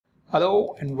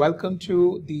Hello and welcome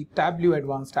to the Tableau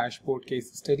Advanced Dashboard case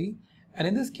study. And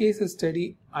in this case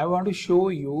study, I want to show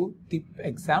you the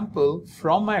example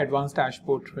from my advanced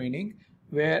dashboard training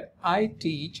where I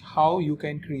teach how you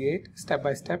can create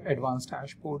step-by-step advanced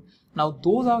dashboard. Now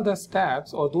those are the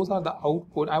steps or those are the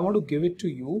output I want to give it to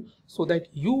you so that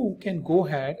you can go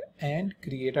ahead and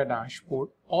create a dashboard.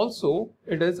 Also,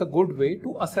 it is a good way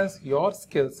to assess your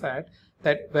skill set,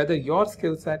 that whether your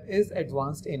skill set is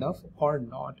advanced enough or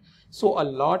not. So a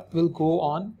lot will go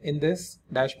on in this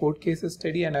dashboard case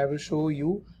study and I will show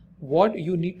you what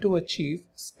you need to achieve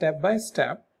step by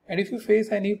step. And if you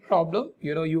face any problem,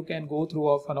 you can go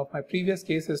through one of my previous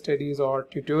case studies or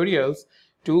tutorials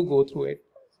to go through it.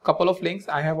 Couple of links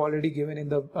I have already given in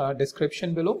the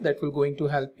description below that will going to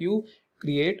help you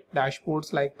create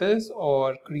dashboards like this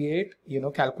or create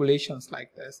calculations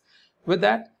like this. With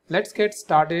that, let's get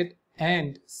started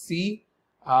and see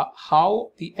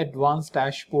how the advanced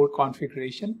dashboard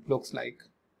configuration looks like.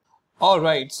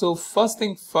 Alright, so first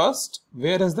thing first,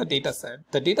 where is the dataset?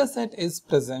 The dataset is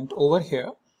present over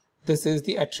here. This is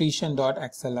the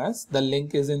attrition.xls. The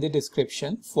link is in the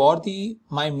description for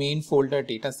my main folder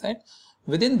dataset.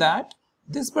 Within that,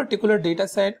 this particular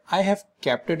dataset, I have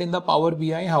kept it in the Power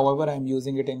BI. However, I'm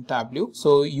using it in Tableau.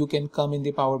 So you can come in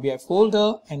the Power BI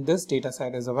folder and this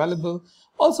dataset is available.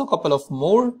 Also a couple of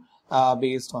more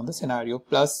based on the scenario.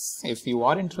 Plus, if you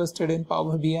are interested in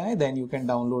Power BI, then you can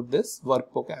download this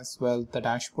workbook as well, the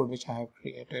dashboard which I have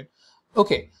created.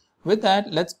 Okay, with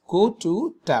that, let's go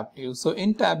to Tableau. So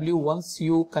in Tableau, once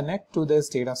you connect to this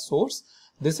data source,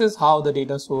 this is how the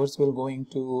data source will going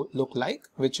to look like,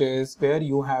 which is where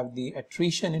you have the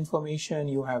attrition information,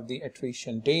 you have the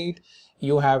attrition date,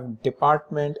 you have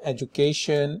department,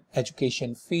 education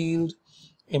field,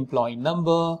 employee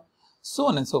number, so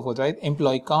on and so forth, right?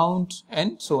 Employee count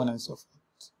and so on and so forth.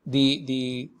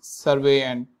 The survey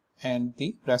and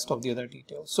the rest of the other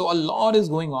details. So a lot is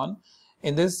going on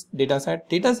in this dataset.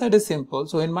 Dataset is simple.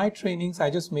 So in my trainings,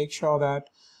 I just make sure that,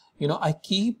 I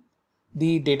keep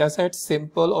the dataset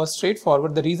simple or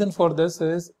straightforward. The reason for this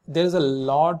is there's a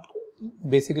lot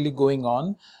basically going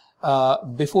on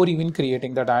before even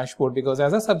creating the dashboard, because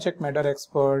as a subject matter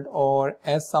expert or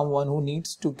as someone who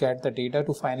needs to get the data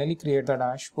to finally create the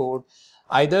dashboard,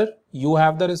 either you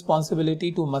have the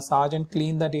responsibility to massage and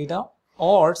clean the data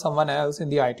or someone else in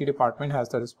the IT department has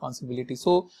the responsibility.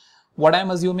 So what I'm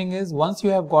assuming is once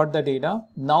you have got the data,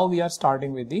 now we are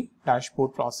starting with the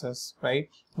dashboard process, right?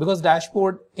 Because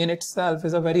dashboard in itself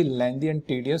is a very lengthy and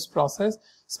tedious process,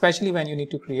 especially when you need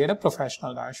to create a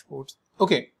professional dashboard.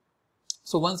 Okay.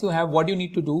 So once you have what you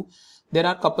need to do, there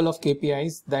are a couple of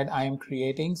KPIs that I am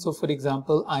creating. So for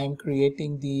example, I am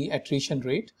creating the attrition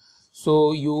rate.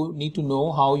 So you need to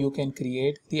know how you can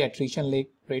create the attrition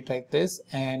rate like this.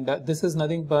 And this is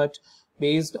nothing but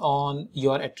based on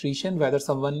your attrition, whether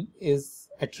someone is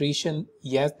attrition,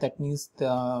 yes, that means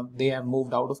they have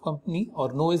moved out of company,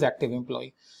 or no is active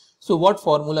employee. So what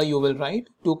formula you will write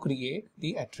to create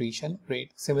the attrition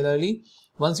rate. Similarly,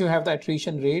 once you have the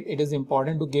attrition rate, it is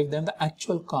important to give them the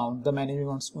actual count. The manager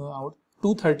wants to know out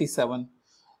 237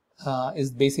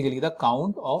 is basically the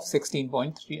count of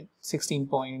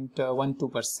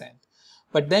 16.12%.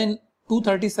 But then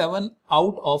 237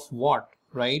 out of what,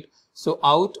 right? So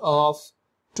out of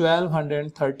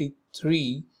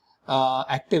 1233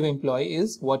 active employee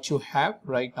is what you have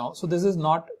right now. So this is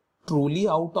not truly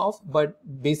out of, but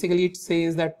basically it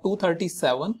says that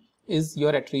 237 is your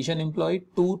attrition employee,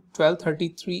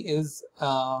 1233 is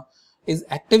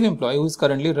active employee who is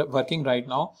currently working right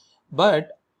now.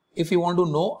 But if you want to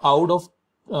know out of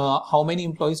how many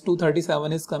employees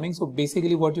 237 is coming, so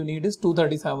basically what you need is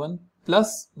 237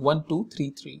 plus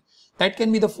 1233. That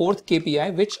can be the fourth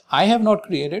KPI, which I have not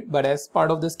created, but as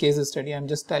part of this case study, I'm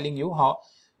just telling you how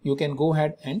you can go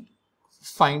ahead and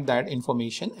find that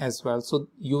information as well. So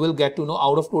you will get to know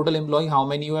out of total employee, how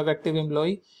many you have active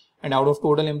employee, and out of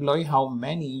total employee, how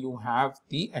many you have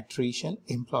the attrition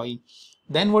employee.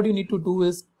 Then what you need to do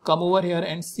is come over here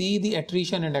and see the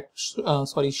attrition and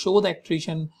show the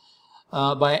attrition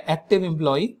by active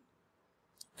employee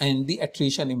and the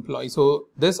attrition employee. So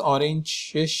this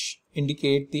orange-ish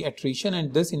indicate the attrition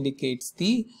and this indicates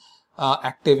the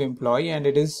active employee, and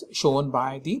it is shown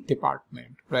by the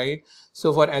department, right?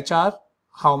 So for HR,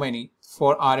 how many?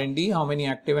 For R&D, how many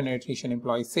active and attrition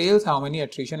employees? Sales, how many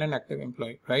attrition and active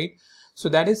employee, right? So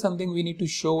that is something we need to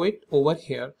show it over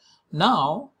here.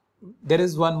 Now, there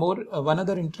is one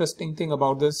other interesting thing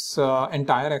about this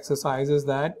entire exercise is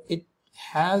that it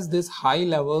has this high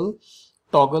level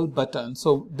toggle button.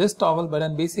 So this toggle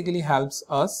button basically helps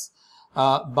us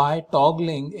by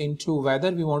toggling into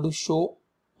whether we want to show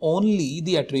only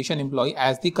the attrition employee,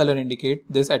 as the color indicate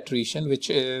this attrition, which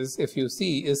is, if you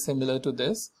see, is similar to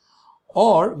this,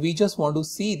 or we just want to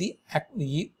see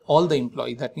the all the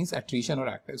employees, that means attrition or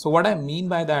active. So what I mean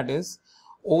by that is,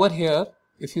 over here,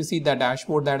 if you see the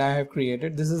dashboard that I have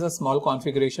created, this is a small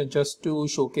configuration just to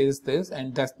showcase this,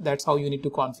 and that's how you need to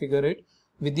configure it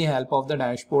with the help of the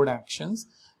dashboard actions.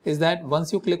 Is that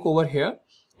once you click over here,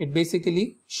 it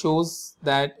basically shows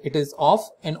that it is off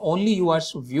and only you are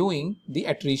viewing the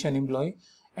attrition employee,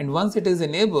 and once it is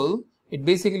enabled, it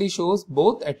basically shows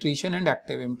both attrition and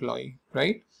active employee,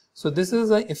 right? So this is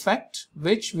an effect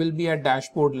which will be at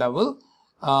dashboard level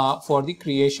for the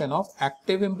creation of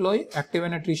active employee, active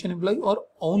and attrition employee, or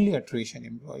only attrition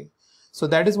employee. So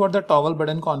that is what the toggle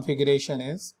button configuration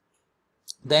is.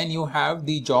 Then you have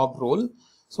the job role.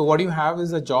 So what you have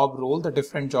is a job role, the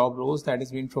different job roles that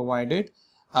is being provided,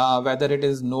 whether it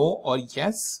is no or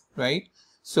yes, right?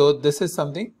 So this is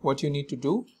something what you need to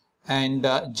do. And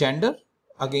gender,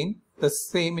 again, the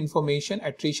same information,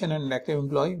 attrition and active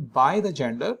employee by the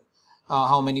gender,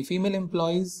 how many female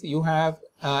employees you have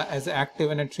as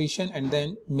active and attrition, and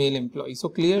then male employees. So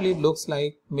clearly it looks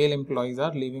like male employees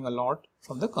are leaving a lot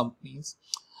from the companies.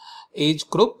 Age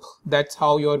group, that's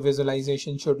how your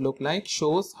visualization should look like,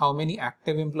 shows how many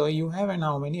active employee you have and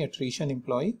how many attrition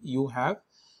employee you have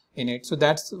in it. So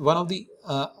that's one of the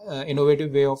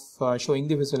innovative way of showing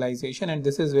the visualization, and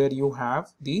this is where you have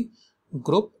the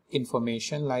group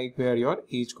information, like where your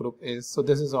age group is. So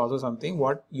this is also something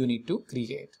what you need to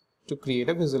create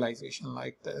a visualization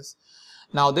like this.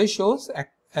 Now this shows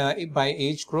by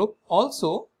age group.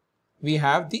 Also we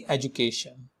have the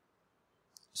education.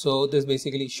 So this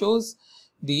basically shows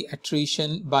the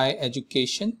attrition by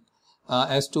education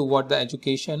as to what the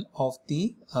education of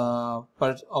the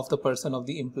person of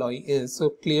the employee is. So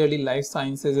clearly life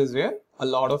sciences is where a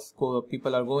lot of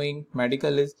people are going.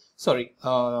 Medical is, sorry,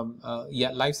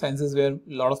 life sciences where a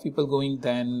lot of people going,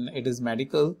 then it is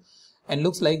medical. And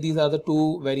looks like these are the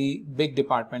two very big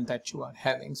departments that you are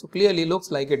having. So clearly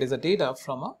looks like it is a data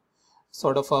from a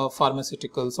sort of a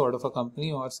pharmaceutical sort of a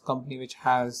company, or company which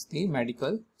has the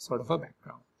medical sort of a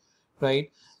background, right?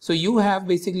 So you have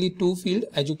basically two field,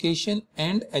 education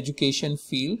and education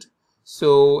field.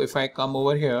 So if I come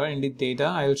over here in the data,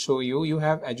 I'll show you, you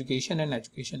have education and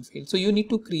education field. So you need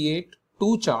to create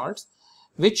two charts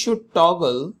which should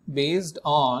toggle based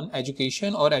on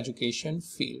education or education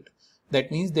field. That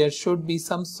means there should be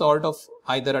some sort of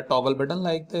either a toggle button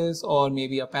like this, or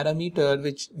maybe a parameter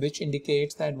which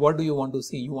indicates that what do you want to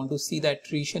see. You want to see the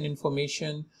attrition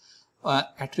information,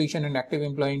 attrition and active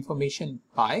employee information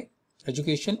by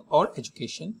education or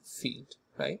education field,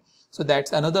 right? So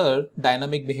that's another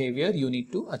dynamic behavior you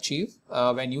need to achieve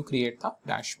when you create the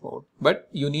dashboard. But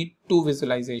you need two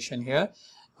visualization here.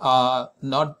 Not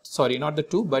the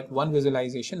two, but one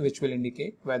visualization which will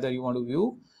indicate whether you want to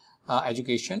view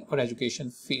education or education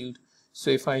field. So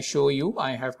if I show you,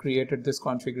 I have created this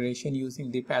configuration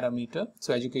using the parameter.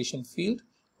 So education field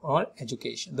or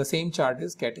education, the same chart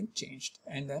is getting changed,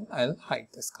 and then I'll hide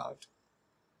this card.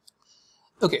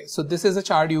 Okay, so this is a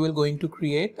chart you will going to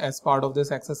create as part of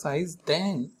this exercise.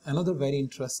 Then another very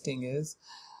interesting is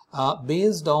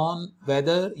based on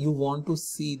whether you want to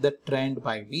see the trend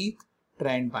by week,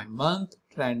 trend by month,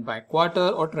 trend by quarter,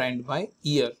 or trend by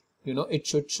year. You know, it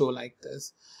should show like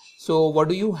this. So what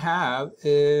do you have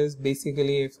is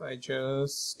basically, if I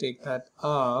just take that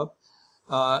up,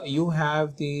 you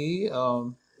have the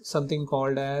something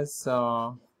called as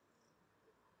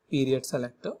period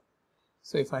selector.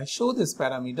 So if I show this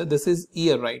parameter, this is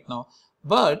year right now,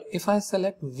 but if I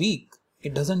select week,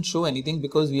 it doesn't show anything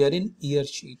because we are in year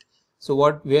sheet. So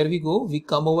where we go, we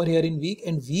come over here in week,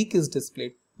 and week is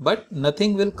displayed, but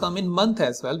nothing will come in month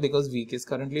as well because week is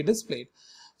currently displayed.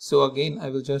 So again, I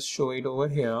will just show it over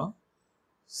here,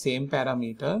 same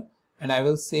parameter, and I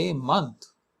will say month,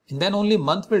 and then only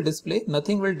month will display,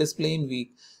 nothing will display in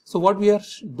week. So what we are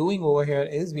doing over here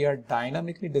is we are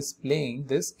dynamically displaying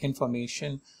this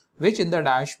information, which in the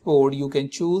dashboard you can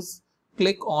choose,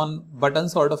 click on button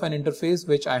sort of an interface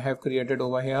which I have created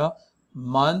over here,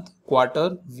 month,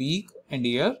 quarter, week and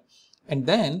year, and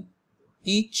then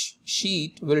each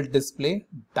sheet will display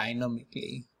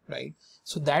dynamically, right?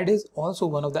 So that is also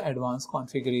one of the advanced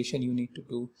configuration you need to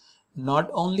do. Not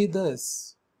only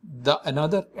this,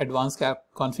 another advanced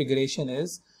configuration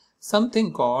is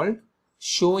something called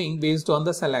showing based on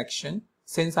the selection.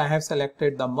 Since I have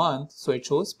selected the month, so it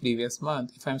shows previous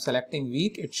month. If I'm selecting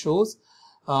week, it shows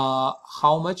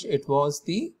how much it was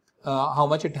how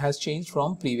much it has changed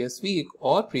from previous week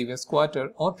or previous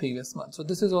quarter or previous month. So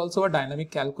this is also a dynamic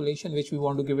calculation which we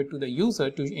want to give it to the user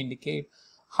to indicate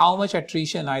how much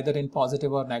attrition either in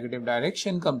positive or negative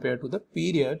direction compared to the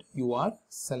period you are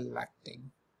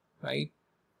selecting, right?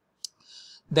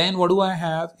 Then what do I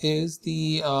have is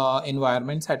the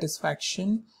environment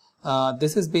satisfaction.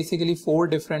 This is basically 4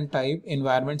 different type: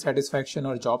 environment satisfaction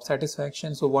or job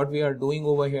satisfaction. So what we are doing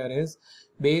over here is,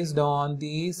 based on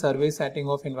the survey setting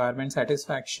of environment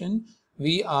satisfaction,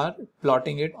 we are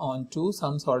plotting it onto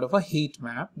some sort of a heat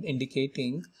map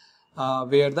indicating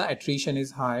where the attrition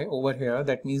is high over here.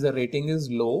 That means the rating is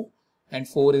low and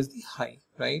 4 is the high,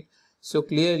 right? So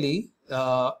clearly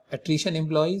attrition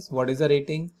employees, what is the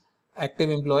rating? Active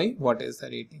employee, what is the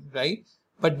rating, right?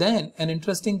 But then an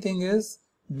interesting thing is,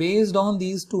 based on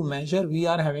these two measures, we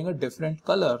are having a different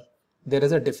color. There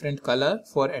is a different color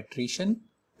for attrition.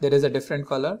 There is a different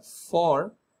color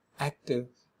for active.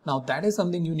 Now that is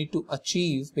something you need to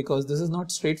achieve, because this is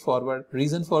not straightforward.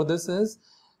 Reason for this is,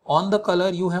 on the color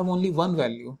you have only one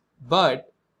value,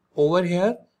 but over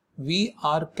here we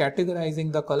are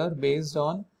categorizing the color based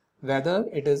on whether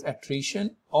it is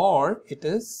attrition or it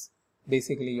is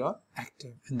basically your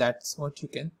active, and that's what you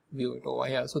can view it over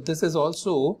here. So this is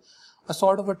also a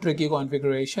sort of a tricky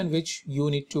configuration which you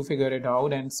need to figure it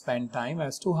out and spend time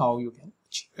as to how you can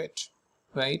achieve it,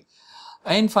 right?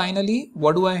 And finally,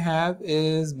 what do I have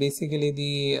is basically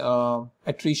the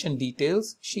attrition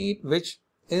details sheet, which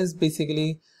is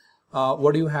basically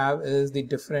what you have is the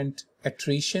different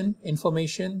attrition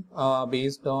information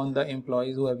based on the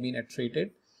employees who have been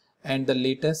attrited. And the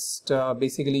latest,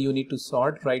 basically you need to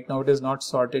sort. Right now it is not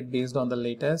sorted based on the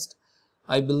latest,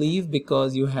 I believe,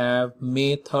 because you have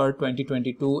May 3rd,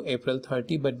 2022, April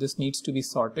 30, but this needs to be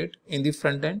sorted in the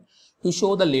front end to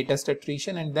show the latest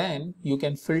attrition, and then you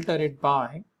can filter it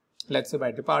by, let's say,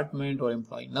 by department or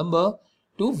employee number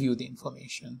to view the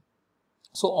information.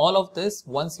 So all of this,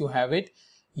 once you have it,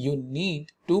 you need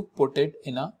to put it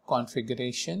in a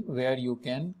configuration where you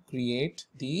can create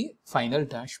the final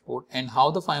dashboard. And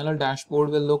how the final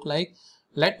dashboard will look like,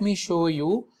 let me show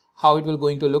you how it will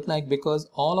going to look like, because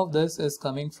all of this is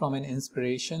coming from an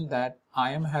inspiration that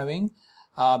I am having,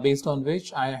 based on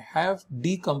which I have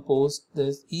decomposed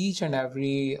this each and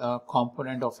every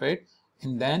component of it,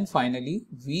 and then finally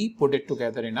we put it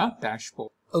together in a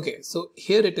dashboard. Okay, so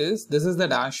here it is. This is the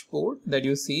dashboard that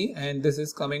you see, and this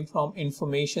is coming from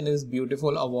Information is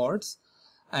Beautiful Awards,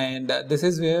 and this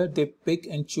is where they pick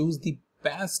and choose the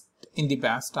best in the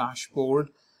best dashboard,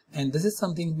 and this is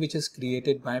something which is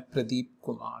created by Pradeep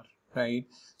Kumar, right?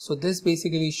 So this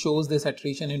basically shows this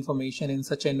attrition information in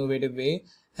such an innovative way,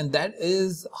 and that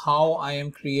is how I am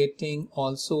creating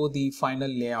also the final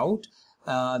layout.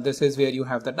 This is where you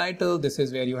have the title, this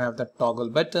is where you have the toggle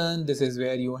button, this is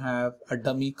where you have a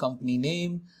dummy company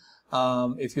name.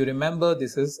 If you remember,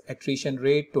 this is attrition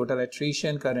rate, total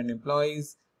attrition, current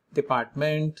employees,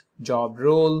 department, job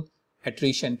role,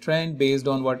 attrition trend based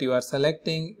on what you are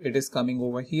selecting. It is coming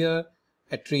over here,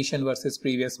 attrition versus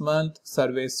previous month,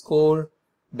 survey score,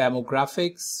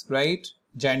 demographics, right?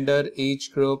 Gender,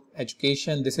 age group,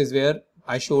 education. This is where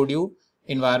I showed you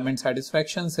environment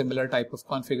satisfaction, similar type of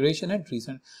configuration and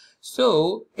reason.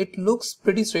 So it looks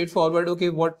pretty straightforward. Okay,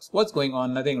 what's going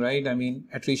on? Nothing, right? I mean,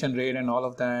 attrition rate and all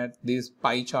of that, these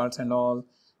pie charts and all,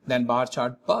 then bar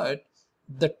chart. But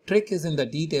the trick is in the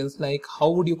details, like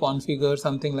how would you configure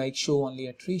something like show only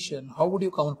attrition? How would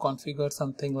you configure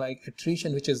something like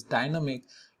attrition which is dynamic?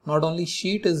 Not only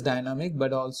sheet is dynamic,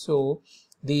 but also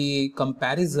the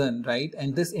comparison, right?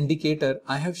 And this indicator,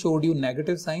 I have showed you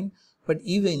negative sign, but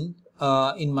even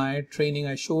in my training,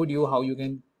 I showed you how you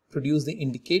can produce the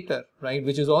indicator, right?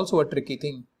 Which is also a tricky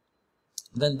thing.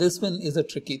 Then this one is a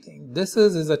tricky thing. This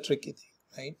is a tricky thing,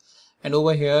 right? And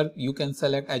over here, you can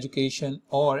select education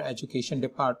or education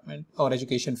department or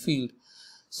education field.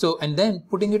 So, and then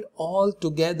putting it all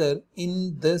together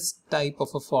in this type of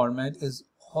a format is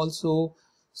also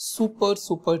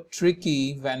super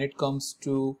tricky when it comes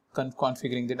to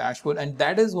configuring the dashboard, and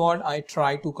that is what I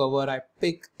try to cover. I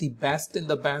pick the best in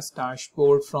the best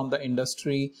dashboard from the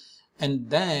industry, and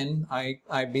then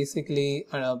I basically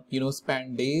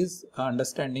spend days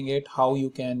understanding it, how you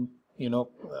can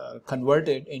convert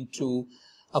it into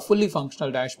a fully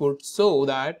functional dashboard, so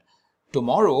that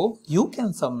tomorrow you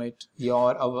can submit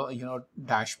your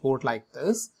dashboard like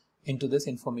this into this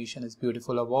Information is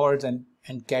Beautiful Awards and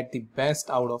get the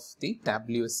best out of the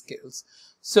Tableau skills.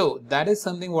 So that is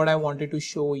something what I wanted to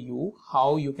show you,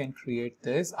 how you can create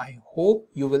this. I hope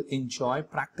you will enjoy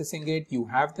practicing it. You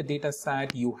have the data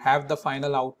set, you have the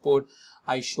final output.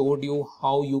 I showed you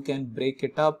how you can break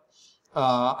it up.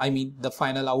 The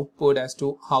final output as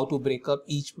to how to break up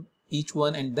each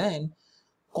one and then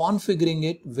configuring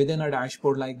it within a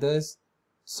dashboard like this.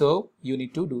 So you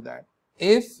need to do that.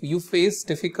 if you face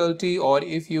difficulty or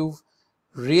if you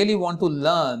really want to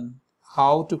learn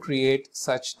how to create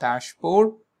such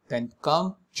dashboard, then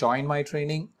come join my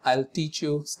training. I'll teach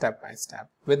you step by step.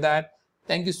 With that,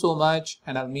 thank you so much,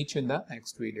 and I'll meet you in the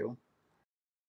next video.